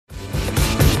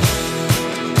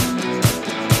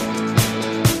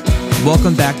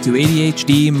Welcome back to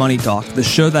ADHD Money Talk, the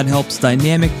show that helps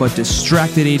dynamic but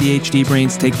distracted ADHD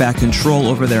brains take back control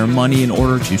over their money in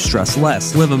order to stress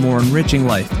less, live a more enriching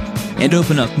life, and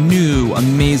open up new,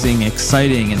 amazing,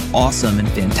 exciting, and awesome and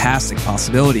fantastic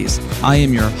possibilities. I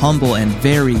am your humble and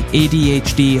very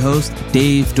ADHD host,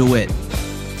 Dave DeWitt.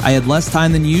 I had less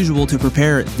time than usual to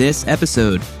prepare this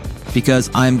episode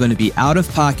because I'm going to be out of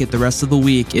pocket the rest of the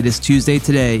week. It is Tuesday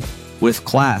today with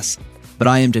class, but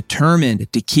I am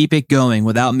determined to keep it going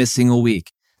without missing a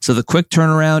week. So the quick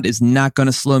turnaround is not going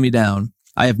to slow me down.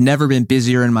 I have never been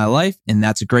busier in my life, and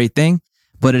that's a great thing,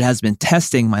 but it has been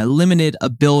testing my limited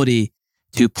ability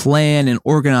to plan and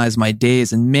organize my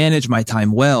days and manage my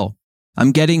time well.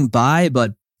 I'm getting by,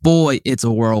 but boy, it's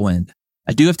a whirlwind.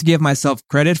 I do have to give myself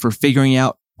credit for figuring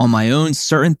out on my own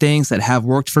certain things that have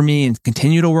worked for me and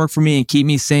continue to work for me and keep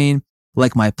me sane,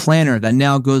 like my planner that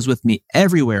now goes with me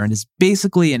everywhere and is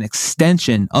basically an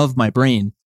extension of my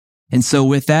brain. And so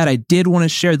with that, I did want to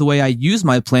share the way I use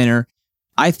my planner,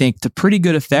 I think, to pretty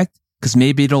good effect, because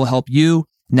maybe it'll help you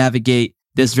navigate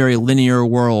this very linear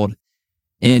world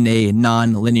in a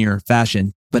non-linear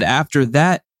fashion. But after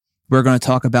that, we're going to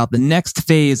talk about the next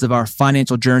phase of our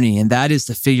financial journey, and that is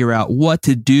to figure out what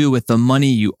to do with the money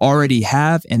you already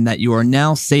have and that you are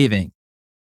now saving.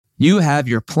 You have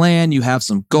your plan, you have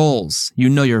some goals, you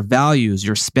know your values,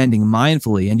 you're spending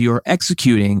mindfully, and you are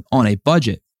executing on a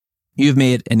budget. You've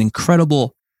made an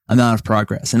incredible amount of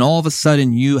progress, and all of a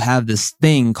sudden you have this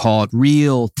thing called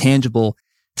real, tangible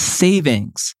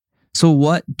savings. So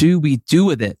what do we do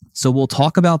with it? So we'll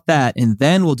talk about that, and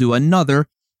then we'll do another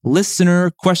listener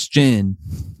question.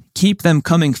 Keep them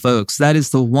coming, folks. That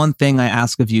is the one thing I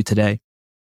ask of you today.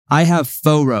 I have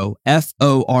FORO,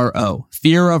 F-O-R-O,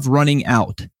 fear of running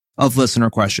out of listener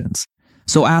questions.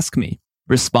 So ask me.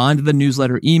 Respond to the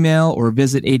newsletter email or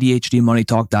visit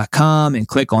ADHDmoneytalk.com and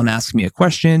click on Ask Me a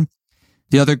Question.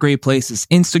 The other great place is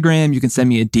Instagram. You can send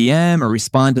me a DM or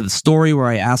respond to the story where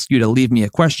I ask you to leave me a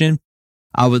question.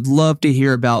 I would love to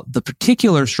hear about the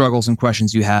particular struggles and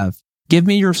questions you have. Give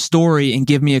me your story and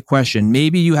give me a question.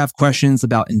 Maybe you have questions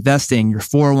about investing, your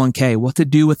 401k, what to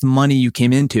do with the money you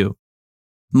came into,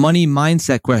 money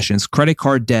mindset questions, credit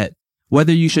card debt,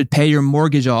 whether you should pay your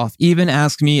mortgage off, even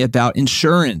ask me about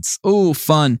insurance. Oh,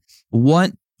 fun.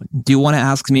 What? Do you want to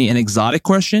ask me an exotic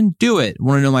question? Do it.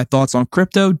 Want to know my thoughts on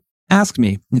crypto? Ask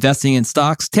me. Investing in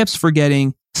stocks, tips for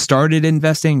getting started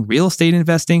investing, real estate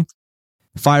investing?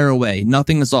 Fire away.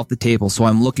 Nothing is off the table, so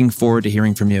I'm looking forward to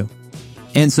hearing from you.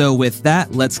 And so with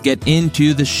that, let's get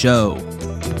into the show.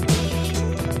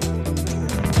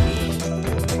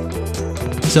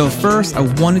 So first, I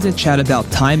wanted to chat about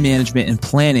time management and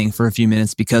planning for a few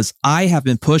minutes because I have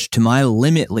been pushed to my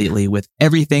limit lately with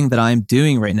everything that I'm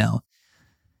doing right now.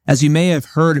 As you may have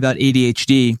heard about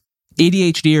ADHD,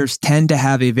 ADHDers tend to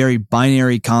have a very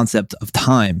binary concept of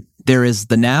time. There is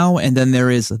the now and then there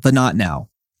is the not now.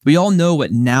 We all know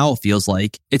what now feels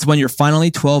like. It's when you're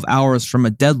finally 12 hours from a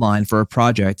deadline for a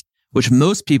project, which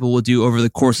most people will do over the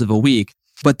course of a week,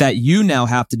 but that you now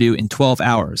have to do in 12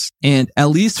 hours. And at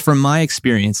least from my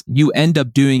experience, you end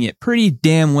up doing it pretty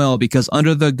damn well because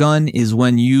under the gun is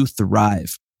when you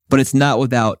thrive. But it's not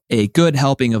without a good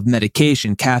helping of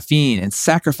medication, caffeine, and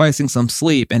sacrificing some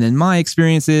sleep. And in my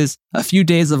experiences, a few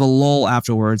days of a lull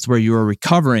afterwards where you are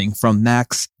recovering from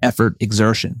max effort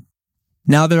exertion.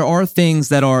 Now, there are things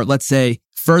that are, let's say,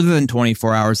 further than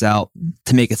 24 hours out.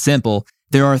 To make it simple,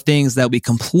 there are things that we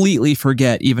completely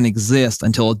forget even exist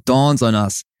until it dawns on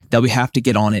us that we have to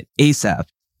get on it ASAP.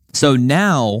 So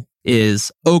now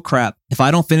is, oh crap, if I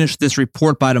don't finish this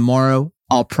report by tomorrow,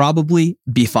 I'll probably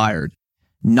be fired.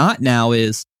 Not now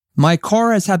is, my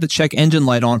car has had the check engine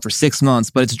light on for 6 months,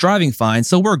 but it's driving fine,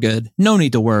 so we're good. No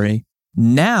need to worry.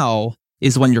 Now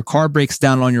is when your car breaks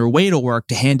down on your way to work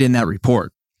to hand in that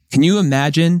report. Can you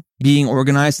imagine being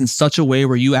organized in such a way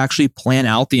where you actually plan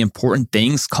out the important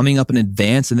things coming up in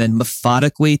advance and then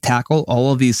methodically tackle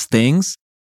all of these things?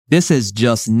 This is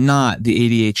just not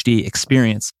the ADHD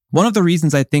experience. One of the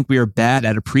reasons I think we are bad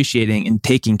at appreciating and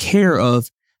taking care of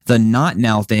the not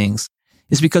now things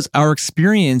is because our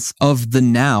experience of the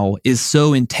now is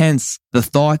so intense. The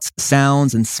thoughts,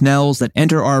 sounds, and smells that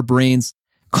enter our brains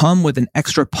come with an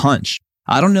extra punch.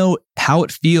 I don't know how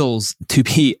it feels to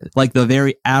be like the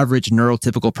very average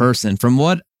neurotypical person. From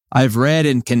what I've read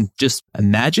and can just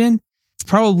imagine, it's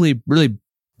probably really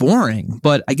boring.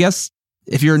 But I guess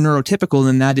if you're neurotypical,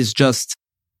 then that's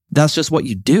just what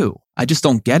you do. I just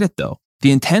don't get it though.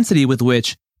 The intensity with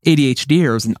which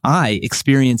ADHDers and I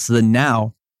experience the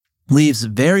now leaves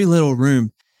very little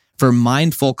room for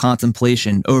mindful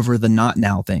contemplation over the not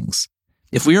now things.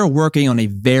 If we are working on a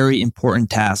very important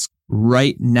task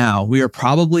right now. We are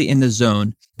probably in the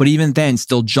zone, but even then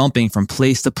still jumping from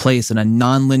place to place in a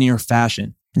non-linear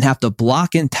fashion and have to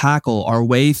block and tackle our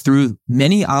way through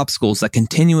many obstacles that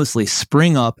continuously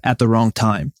spring up at the wrong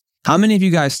time. How many of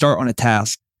you guys start on a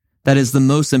task that is the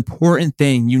most important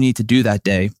thing you need to do that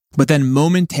day, but then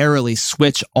momentarily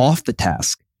switch off the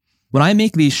task? When I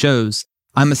make these shows,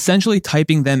 I'm essentially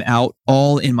typing them out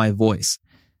all in my voice.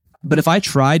 But if I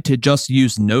tried to just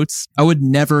use notes, I would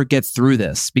never get through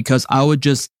this because I would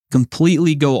just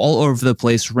completely go all over the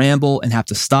place, ramble, and have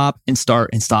to stop and start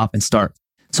and stop and start.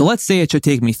 So let's say it should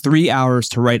take me 3 hours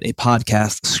to write a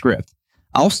podcast script.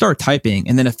 I'll start typing,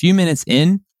 and then a few minutes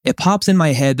in, it pops in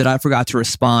my head that I forgot to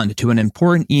respond to an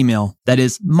important email that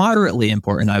is moderately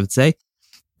important, I would say,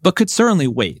 but could certainly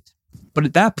wait. But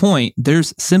at that point,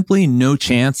 there's simply no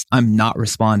chance I'm not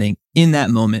responding in that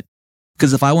moment.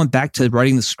 Because if I went back to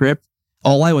writing the script,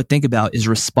 all I would think about is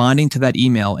responding to that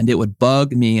email, and it would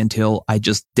bug me until I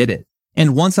just did it.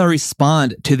 And once I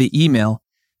respond to the email,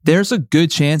 there's a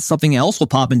good chance something else will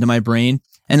pop into my brain,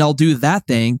 and I'll do that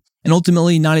thing and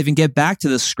ultimately not even get back to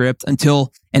the script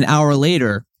until an hour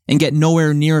later and get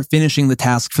nowhere near finishing the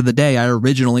task for the day I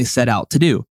originally set out to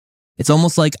do. It's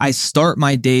almost like I start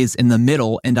my days in the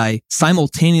middle and I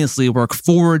simultaneously work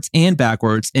forwards and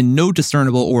backwards in no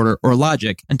discernible order or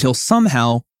logic until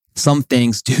somehow some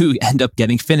things do end up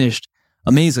getting finished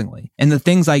amazingly. And the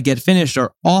things I get finished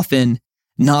are often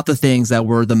not the things that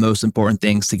were the most important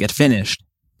things to get finished.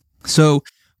 So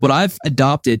what I've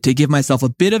adopted to give myself a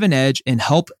bit of an edge and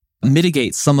help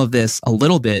mitigate some of this a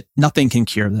little bit, nothing can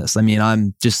cure this. I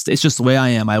mean, it's just the way I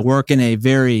am. I work in a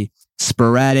very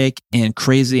sporadic and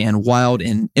crazy and wild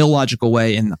and illogical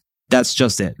way. And that's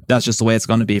just it. That's just the way it's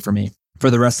going to be for me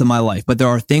for the rest of my life. But there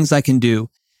are things I can do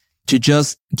to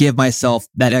just give myself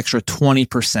that extra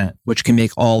 20%, which can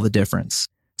make all the difference.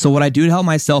 So what I do to help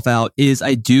myself out is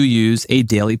I do use a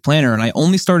daily planner. And I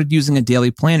only started using a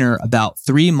daily planner about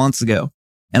 3 months ago.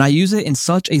 And I use it in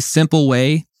such a simple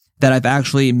way that I've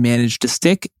actually managed to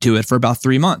stick to it for about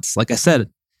 3 months, like I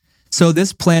said. So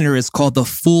this planner is called the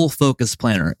Full Focus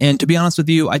Planner. And to be honest with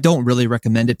you, I don't really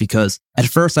recommend it because at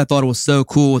first I thought it was so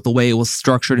cool with the way it was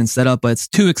structured and set up, but it's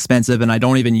too expensive and I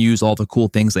don't even use all the cool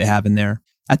things they have in there.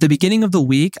 At the beginning of the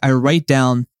week, I write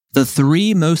down the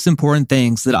 3 most important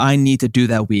things that I need to do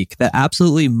that week that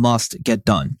absolutely must get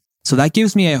done. So that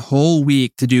gives me a whole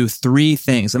week to do 3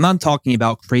 things. I'm not talking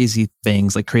about crazy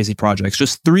things like crazy projects,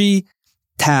 just 3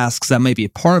 tasks that might be a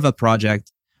part of a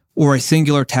project or a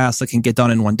singular task that can get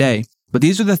done in one day. But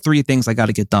these are the 3 things I got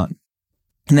to get done.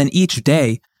 And then each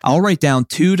day, I'll write down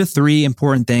 2 to 3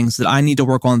 important things that I need to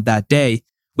work on that day,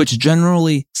 which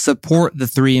generally support the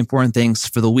 3 important things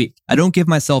for the week. I don't give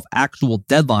myself actual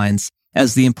deadlines,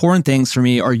 as the important things for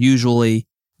me are usually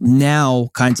now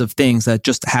kinds of things that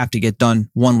just have to get done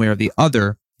one way or the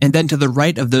other. And then to the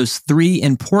right of those 3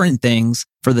 important things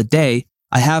for the day,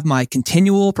 I have my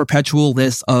continual, perpetual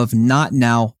list of not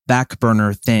now back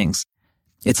burner things.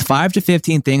 It's 5 to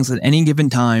 15 things at any given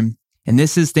time. And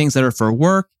this is things that are for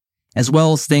work, as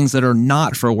well as things that are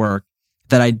not for work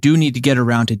that I do need to get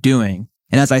around to doing.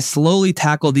 And as I slowly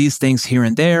tackle these things here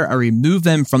and there, I remove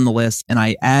them from the list and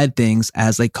I add things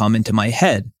as they come into my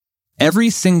head. Every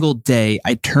single day,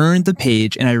 I turn the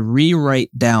page and I rewrite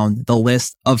down the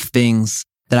list of things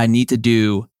that I need to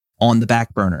do on the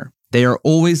back burner. They are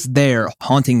always there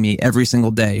haunting me every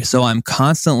single day. So I'm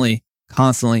constantly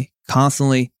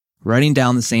writing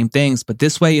down the same things, but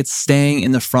this way it's staying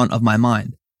in the front of my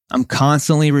mind. I'm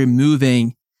constantly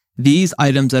removing these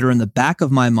items that are in the back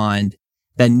of my mind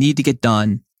that need to get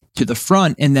done to the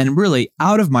front and then really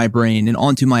out of my brain and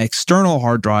onto my external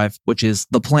hard drive, which is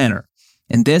the planner.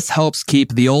 And this helps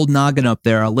keep the old noggin up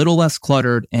there a little less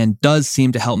cluttered and does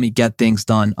seem to help me get things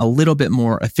done a little bit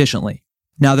more efficiently.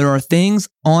 Now, there are things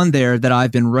on there that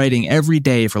I've been writing every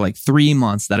day for like 3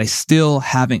 months that I still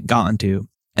haven't gotten to,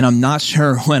 and I'm not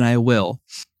sure when I will.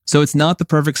 So it's not the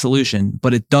perfect solution,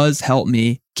 but it does help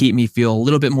me keep me feel a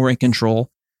little bit more in control,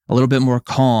 a little bit more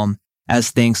calm as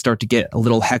things start to get a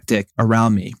little hectic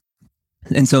around me.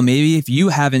 And so maybe if you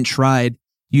haven't tried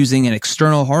using an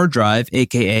external hard drive,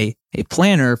 aka a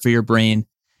planner for your brain,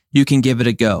 you can give it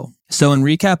a go. So in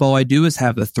recap, all I do is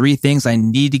have the 3 things I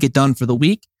need to get done for the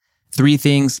week, 3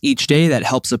 things each day that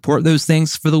help support those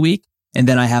things for the week. And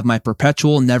then I have my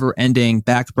perpetual, never-ending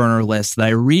back burner list that I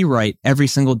rewrite every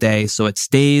single day so it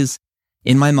stays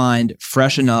in my mind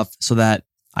fresh enough so that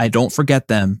I don't forget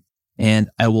them and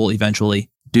I will eventually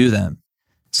do them.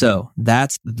 So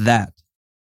that's that.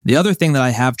 The other thing that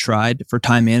I have tried for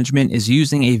time management is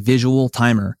using a visual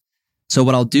timer. So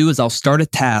what I'll do is I'll start a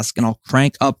task and I'll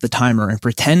crank up the timer and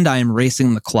pretend I am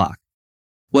racing the clock.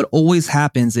 what always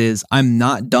happens is I'm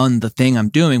not done the thing I'm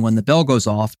doing when the bell goes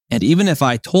off. And even if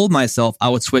I told myself I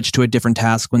would switch to a different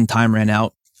task when time ran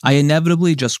out, I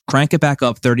inevitably just crank it back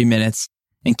up 30 minutes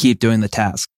and keep doing the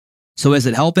task. So is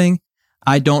it helping?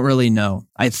 I don't really know.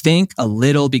 I think a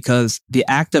little because the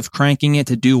act of cranking it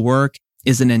to do work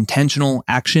is an intentional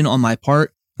action on my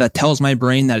part that tells my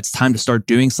brain that it's time to start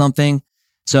doing something.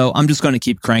 So I'm just going to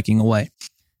keep cranking away.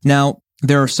 Now,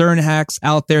 there are certain hacks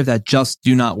out there that just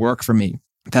do not work for me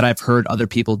that I've heard other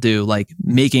people do, like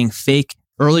making fake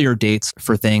earlier dates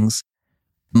for things.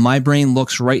 My brain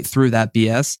looks right through that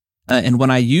BS. And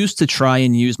when I used to try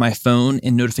and use my phone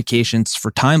and notifications for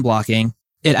time blocking,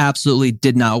 it absolutely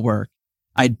did not work.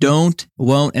 I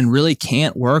won't, and really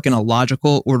can't work in a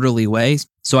logical, orderly way.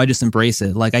 So I just embrace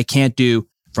it. Like I can't do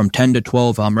from 10 to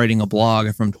 12, I'm writing a blog,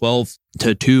 and from 12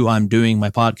 to 2, I'm doing my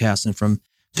podcast, and from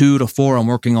 2 to 4, I'm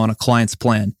working on a client's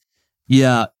plan.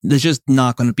 Yeah, it's just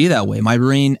not going to be that way. My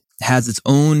brain has its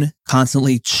own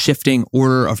constantly shifting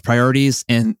order of priorities,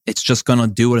 and it's just going to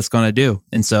do what it's going to do.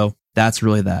 And so that's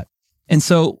really that. And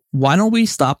so why don't we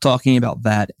stop talking about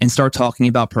that and start talking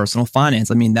about personal finance?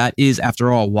 I mean, that is,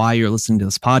 after all, why you're listening to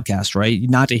this podcast, right?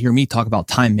 Not to hear me talk about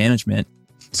time management.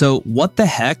 So what the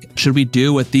heck should we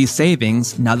do with these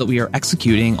savings now that we are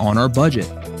executing on our budget?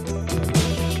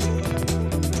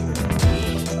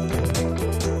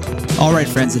 All right,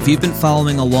 friends, if you've been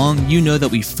following along, you know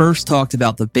that we first talked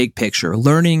about the big picture,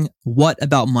 learning what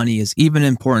about money is even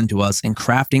important to us, and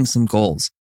crafting some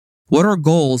goals. What are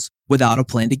goals without a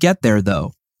plan to get there,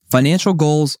 though? Financial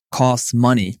goals cost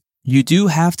money. You do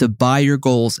have to buy your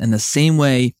goals in the same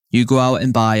way you go out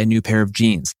and buy a new pair of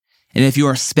jeans. And if you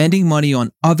are spending money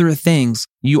on other things,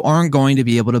 you aren't going to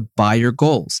be able to buy your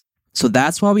goals. So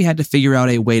that's why we had to figure out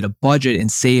a way to budget and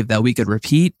save that we could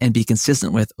repeat and be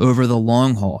consistent with over the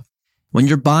long haul. When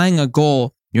you're buying a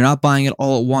goal, you're not buying it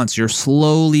all at once. You're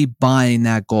slowly buying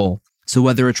that goal. So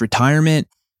whether it's retirement,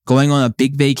 going on a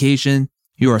big vacation,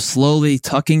 you are slowly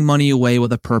tucking money away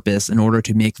with a purpose in order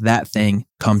to make that thing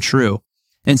come true.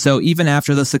 And so even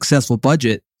after the successful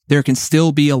budget, there can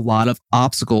still be a lot of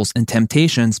obstacles and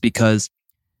temptations because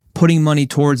putting money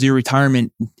towards your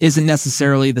retirement isn't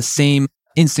necessarily the same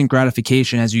instant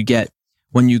gratification as you get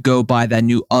when you go buy that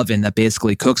new oven that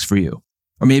basically cooks for you.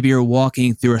 Or maybe you're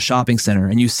walking through a shopping center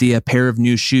and you see a pair of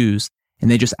new shoes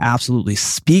and they just absolutely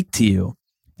speak to you.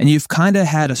 And you've kind of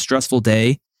had a stressful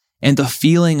day and the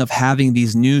feeling of having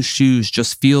these new shoes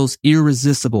just feels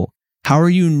irresistible. How are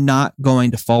you not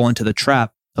going to fall into the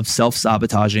trap of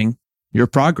self-sabotaging your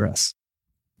progress?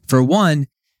 For one,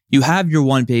 you have your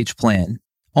one-page plan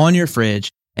on your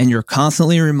fridge and you're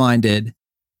constantly reminded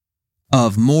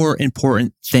of more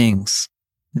important things.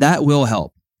 That will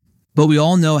help. But we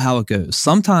all know how it goes.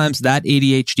 Sometimes that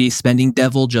ADHD spending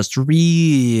devil just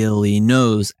really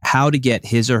knows how to get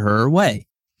his or her way.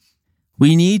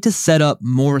 We need to set up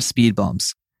more speed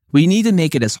bumps. We need to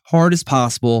make it as hard as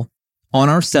possible on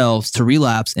ourselves to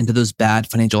relapse into those bad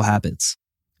financial habits.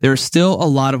 There is still a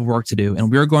lot of work to do,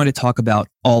 and we're going to talk about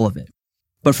all of it.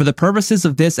 But for the purposes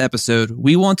of this episode,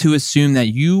 we want to assume that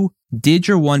you did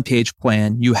your one-page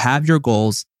plan, you have your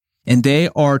goals, and they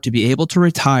are to be able to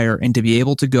retire and to be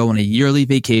able to go on a yearly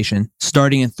vacation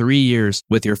starting in 3 years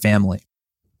with your family.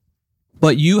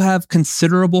 But you have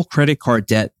considerable credit card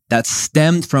debt that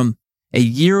stemmed from a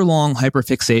year-long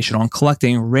hyperfixation on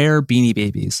collecting rare Beanie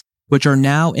Babies, which are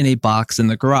now in a box in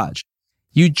the garage.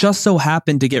 You just so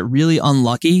happened to get really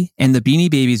unlucky and the Beanie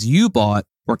Babies you bought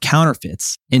were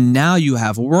counterfeits, and now you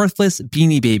have worthless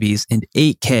Beanie Babies and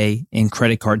 $8,000 in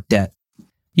credit card debt.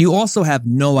 You also have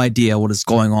no idea what is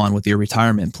going on with your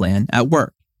retirement plan at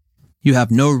work. You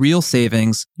have no real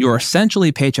savings, you are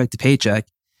essentially paycheck to paycheck,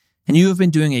 and you have been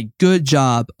doing a good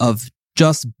job of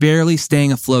just barely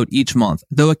staying afloat each month,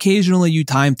 though occasionally you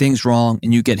time things wrong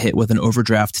and you get hit with an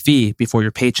overdraft fee before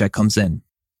your paycheck comes in.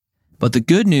 But the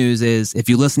good news is, if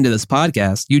you listen to this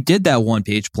podcast, you did that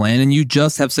one-page plan and you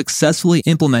just have successfully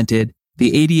implemented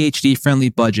the ADHD-friendly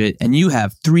budget and you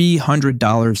have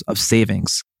 $300 of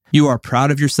savings. You are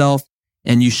proud of yourself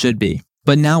and you should be.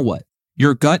 But now what?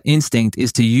 Your gut instinct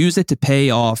is to use it to pay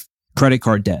off credit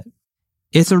card debt.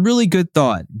 It's a really good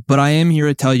thought, but I am here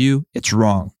to tell you it's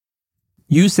wrong.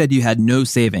 You said you had no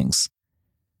savings.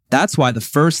 That's why the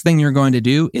first thing you're going to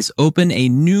do is open a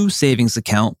new savings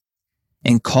account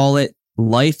and call it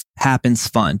Life Happens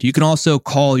Fund. You can also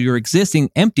call your existing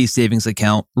empty savings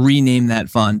account, rename that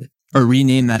fund, or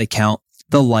rename that account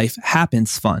the Life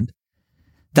Happens Fund.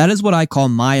 That is what I call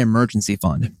my emergency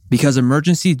fund, because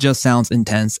emergency just sounds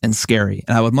intense and scary,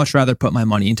 and I would much rather put my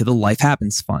money into the Life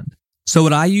Happens Fund. So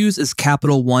what I use is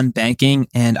Capital One banking,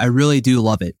 and I really do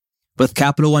love it. With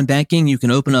Capital One Banking, you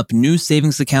can open up new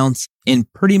savings accounts in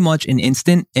pretty much an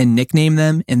instant and nickname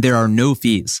them, and there are no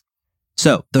fees.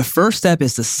 So the first step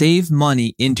is to save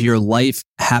money into your Life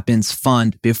Happens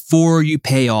Fund before you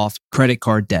pay off credit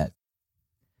card debt.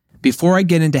 Before I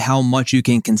get into how much you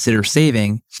can consider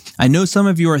saving, I know some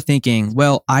of you are thinking,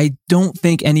 well, I don't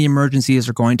think any emergencies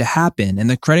are going to happen, and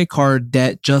the credit card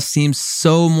debt just seems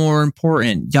so more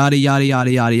important, yada, yada,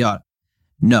 yada, yada, yada.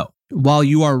 No, while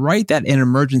you are right that an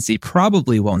emergency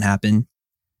probably won't happen,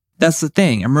 that's the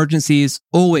thing. Emergencies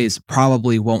always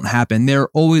probably won't happen. They're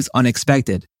always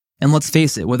unexpected. And let's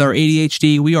face it, with our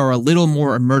ADHD, we are a little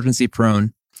more emergency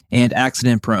prone and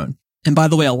accident prone. And by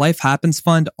the way, a Life Happens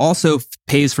Fund also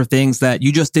pays for things that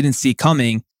you just didn't see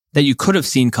coming, that you could have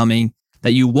seen coming,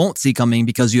 that you won't see coming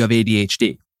because you have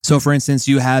ADHD. So for instance,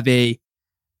 you have a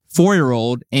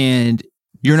 4-year-old and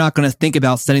you're not going to think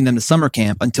about sending them to summer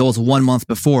camp until it's 1 month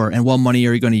before. And what money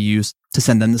are you going to use to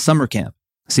send them to summer camp?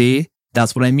 See,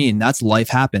 that's what I mean. That's life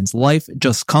happens. Life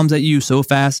just comes at you so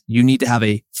fast. You need to have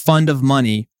a fund of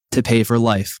money to pay for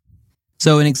life.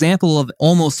 So an example of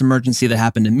almost emergency that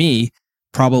happened to me,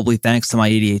 probably thanks to my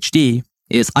ADHD,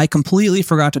 is I completely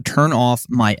forgot to turn off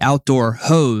my outdoor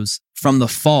hose from the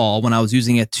fall when I was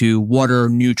using it to water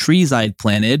new trees I had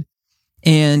planted.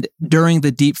 And during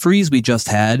the deep freeze we just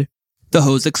had, the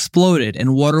hose exploded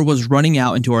and water was running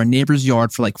out into our neighbor's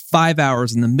yard for like 5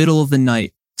 hours in the middle of the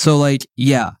night. So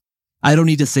yeah, I don't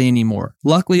need to say any more.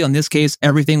 Luckily, on this case,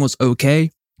 everything was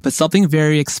okay, but something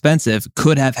very expensive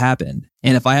could have happened.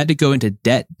 And if I had to go into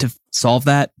debt to solve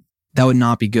that, that would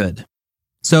not be good.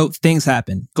 So things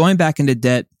happen. Going back into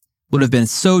debt would have been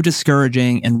so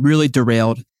discouraging and really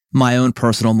derailed my own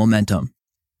personal momentum.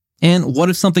 And what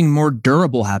if something more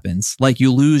durable happens, like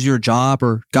you lose your job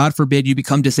or God forbid you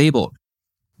become disabled?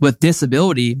 With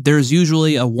disability, there's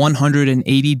usually a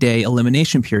 180-day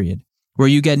elimination period where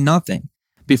you get nothing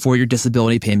before your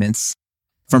disability payments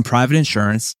from private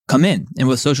insurance come in. And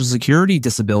with Social Security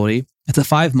disability, it's a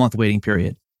 5-month waiting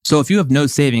period. So if you have no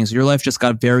savings, your life just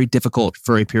got very difficult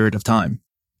for a period of time.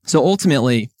 So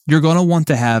ultimately, you're going to want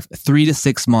to have 3 to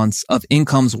 6 months of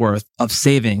income's worth of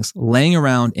savings laying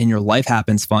around in your Life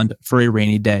Happens Fund for a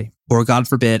rainy day, or God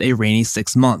forbid, a rainy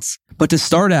 6 months. But to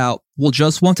start out, we'll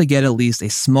just want to get at least a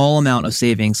small amount of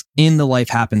savings in the Life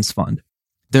Happens Fund.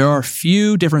 There are a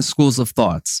few different schools of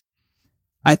thoughts.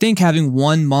 I think having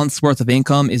 1 month's worth of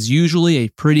income is usually a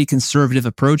pretty conservative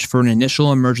approach for an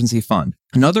initial emergency fund.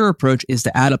 Another approach is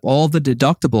to add up all the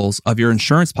deductibles of your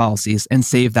insurance policies and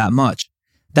save that much.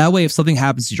 That way, if something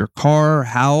happens to your car,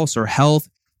 house, or health,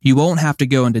 you won't have to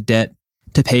go into debt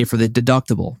to pay for the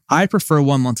deductible. I prefer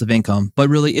 1 month of income, but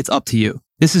really it's up to you.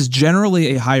 This is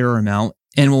generally a higher amount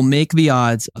and will make the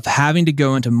odds of having to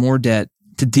go into more debt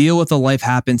to deal with a life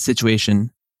happens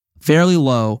situation fairly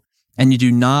low, and you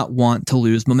do not want to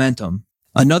lose momentum.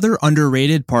 Another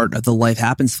underrated part of the Life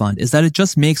Happens Fund is that it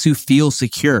just makes you feel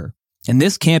secure. And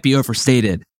this can't be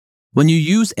overstated. When you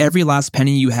use every last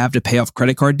penny you have to pay off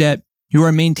credit card debt, you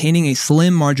are maintaining a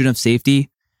slim margin of safety,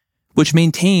 which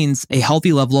maintains a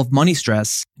healthy level of money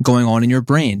stress going on in your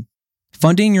brain.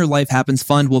 Funding your Life Happens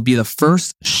Fund will be the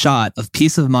first shot of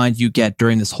peace of mind you get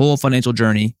during this whole financial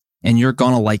journey, and you're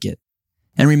gonna like it.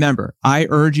 And remember, I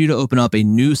urge you to open up a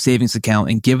new savings account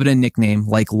and give it a nickname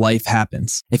like Life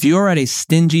Happens. If you are at a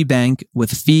stingy bank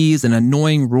with fees and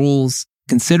annoying rules,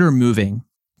 consider moving.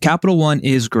 Capital One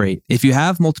is great. If you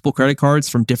have multiple credit cards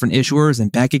from different issuers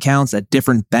and bank accounts at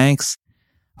different banks,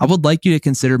 I would like you to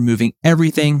consider moving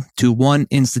everything to one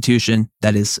institution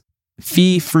that is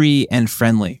fee-free and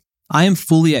friendly. I am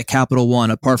fully at Capital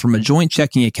One apart from a joint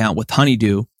checking account with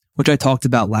Honeydew, which I talked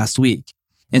about last week.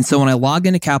 And so when I log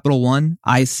into Capital One,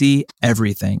 I see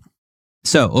everything.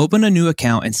 So open a new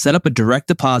account and set up a direct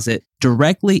deposit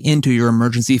directly into your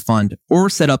emergency fund, or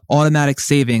set up automatic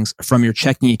savings from your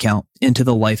checking account into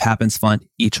the Life Happens Fund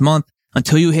each month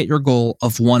until you hit your goal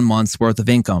of 1 month's worth of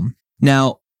income.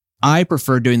 Now, I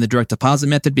prefer doing the direct deposit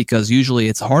method because usually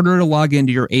it's harder to log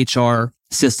into your HR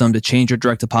system to change your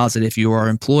direct deposit if you are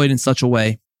employed in such a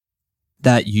way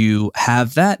that you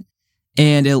have that.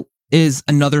 And it is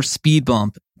another speed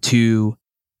bump to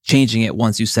changing it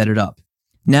once you set it up.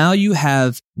 Now you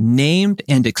have named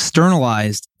and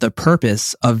externalized the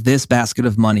purpose of this basket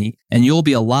of money, and you'll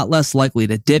be a lot less likely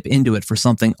to dip into it for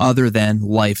something other than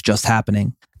life just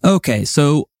happening. Okay,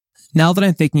 so now that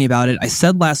I'm thinking about it, I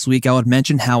said last week I would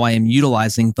mention how I am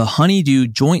utilizing the Honeydew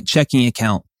joint checking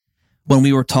account when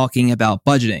we were talking about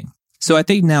budgeting. So I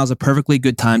think now is a perfectly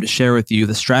good time to share with you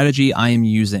the strategy I am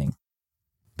using,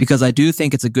 because I do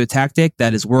think it's a good tactic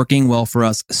that is working well for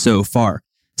us so far.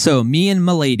 So me and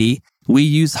Milady, we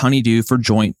use Honeydew for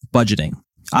joint budgeting.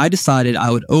 I decided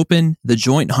I would open the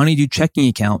joint Honeydew checking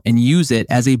account and use it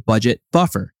as a budget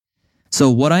buffer. So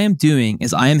what I am doing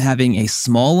is I am having a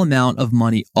small amount of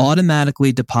money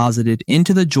automatically deposited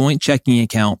into the joint checking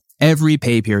account every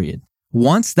pay period.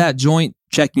 Once that joint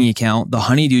checking account, the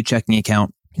Honeydew checking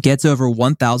account, gets over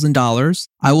 $1,000,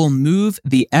 I will move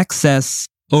the excess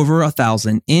over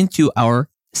 $1,000 into our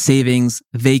savings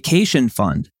vacation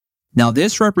fund. Now,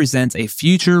 this represents a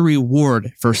future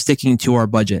reward for sticking to our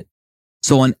budget.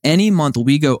 So on any month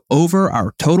we go over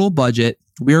our total budget,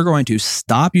 we are going to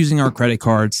stop using our credit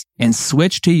cards and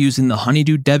switch to using the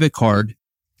Honeydew debit card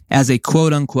as a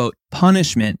quote unquote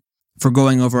punishment for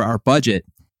going over our budget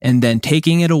and then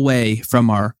taking it away from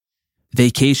our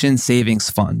vacation savings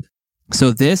fund.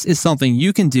 So this is something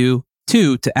you can do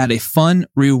too to add a fun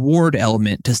reward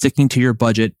element to sticking to your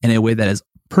budget in a way that is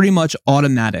pretty much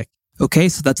automatic. Okay,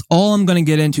 so that's all I'm going to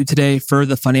get into today for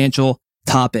the financial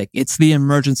topic. It's the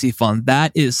emergency fund.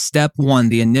 That is step one,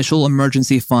 the initial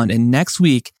emergency fund. And next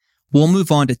week, we'll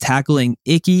move on to tackling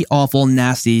icky, awful,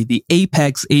 nasty, the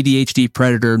apex ADHD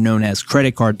predator known as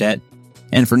credit card debt.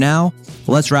 And for now,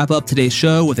 let's wrap up today's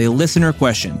show with a listener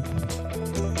question.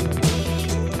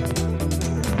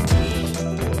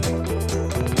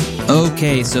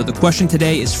 Okay, so the question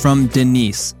today is from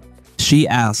Denise. She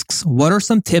asks, what are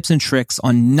some tips and tricks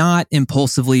on not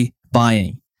impulsively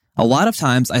buying? A lot of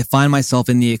times I find myself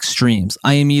in the extremes.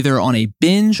 I am either on a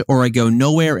binge or I go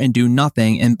nowhere and do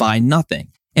nothing and buy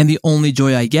nothing. And the only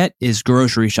joy I get is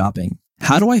grocery shopping.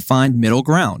 How do I find middle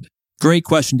ground? Great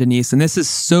question, Denise. And this is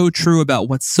so true about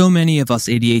what so many of us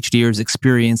ADHDers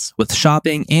experience with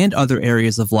shopping and other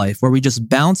areas of life where we just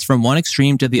bounce from one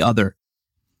extreme to the other.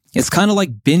 It's kind of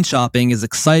like binge shopping is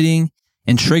exciting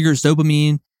and triggers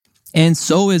dopamine. And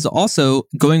so is also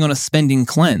going on a spending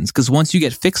cleanse, because once you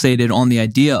get fixated on the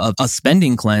idea of a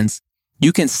spending cleanse,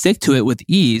 you can stick to it with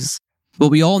ease, but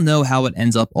we all know how it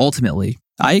ends up ultimately.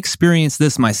 I experienced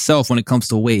this myself when it comes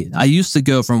to weight. I used to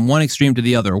go from one extreme to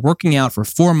the other, working out for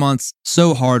 4 months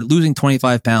so hard, losing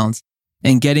 25 pounds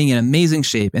and getting in amazing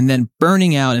shape, and then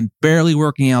burning out and barely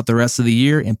working out the rest of the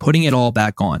year and putting it all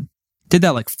back on. Did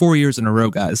that like 4 years in a row,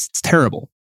 guys. It's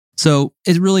terrible. So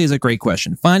it really is a great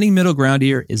question. Finding middle ground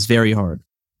here is very hard,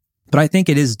 but I think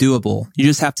it is doable. You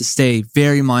just have to stay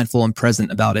very mindful and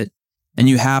present about it. And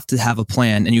you have to have a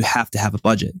plan and you have to have a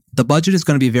budget. The budget is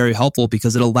going to be very helpful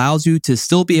because it allows you to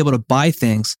still be able to buy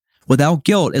things without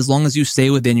guilt as long as you stay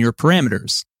within your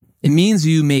parameters. It means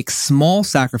you make small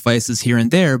sacrifices here and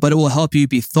there, but it will help you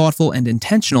be thoughtful and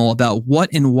intentional about what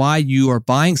and why you are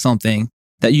buying something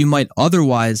that you might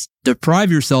otherwise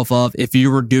deprive yourself of if you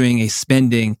were doing a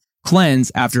spending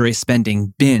cleanse after a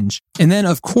spending binge. And then,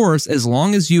 of course, as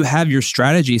long as you have your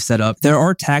strategy set up, there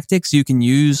are tactics you can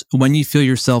use when you feel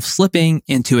yourself slipping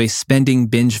into a spending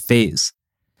binge phase.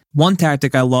 One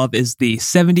tactic I love is the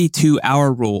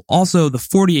 72-hour rule, also the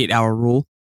 48-hour rule.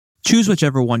 Choose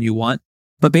whichever one you want.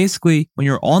 But basically, when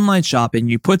you're online shopping,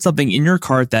 you put something in your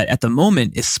cart that at the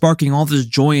moment is sparking all this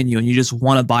joy in you and you just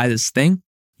want to buy this thing.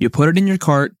 You put it in your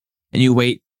cart and you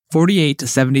wait 48 to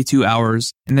 72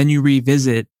 hours and then you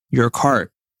revisit your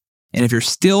cart. And if you're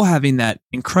still having that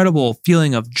incredible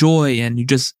feeling of joy and you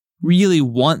just really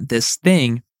want this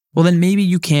thing, well, then maybe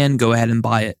you can go ahead and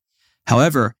buy it.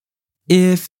 However,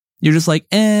 if you're just like,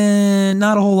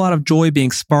 not a whole lot of joy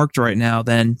being sparked right now,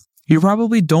 then you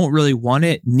probably don't really want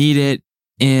it, need it,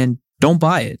 and don't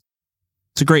buy it.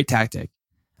 It's a great tactic.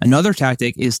 Another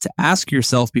tactic is to ask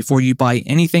yourself before you buy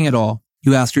anything at all.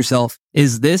 You ask yourself,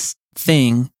 is this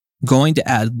thing going to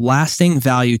add lasting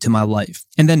value to my life?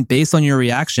 And then based on your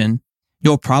reaction,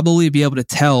 you'll probably be able to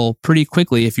tell pretty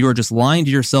quickly if you're just lying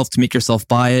to yourself to make yourself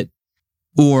buy it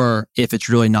or if it's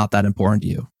really not that important to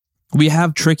you. We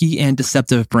have tricky and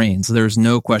deceptive brains. There's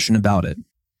no question about it.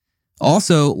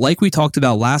 Also, like we talked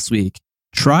about last week,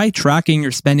 try tracking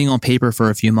your spending on paper for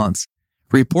a few months.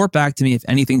 Report back to me if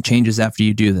anything changes after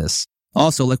you do this.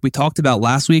 Also, like we talked about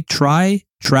last week, try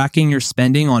tracking your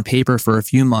spending on paper for a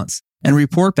few months and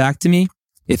report back to me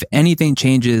if anything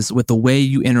changes with the way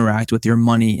you interact with your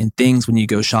money and things when you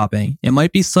go shopping. It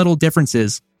might be subtle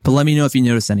differences, but let me know if you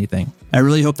notice anything. I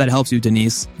really hope that helps you,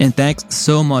 Denise. And thanks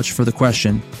so much for the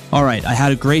question. All right, I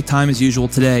had a great time as usual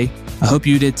today. I hope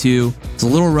you did too. It's a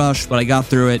little rushed, but I got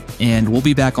through it, and we'll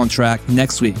be back on track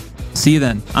next week. See you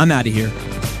then. I'm out of here.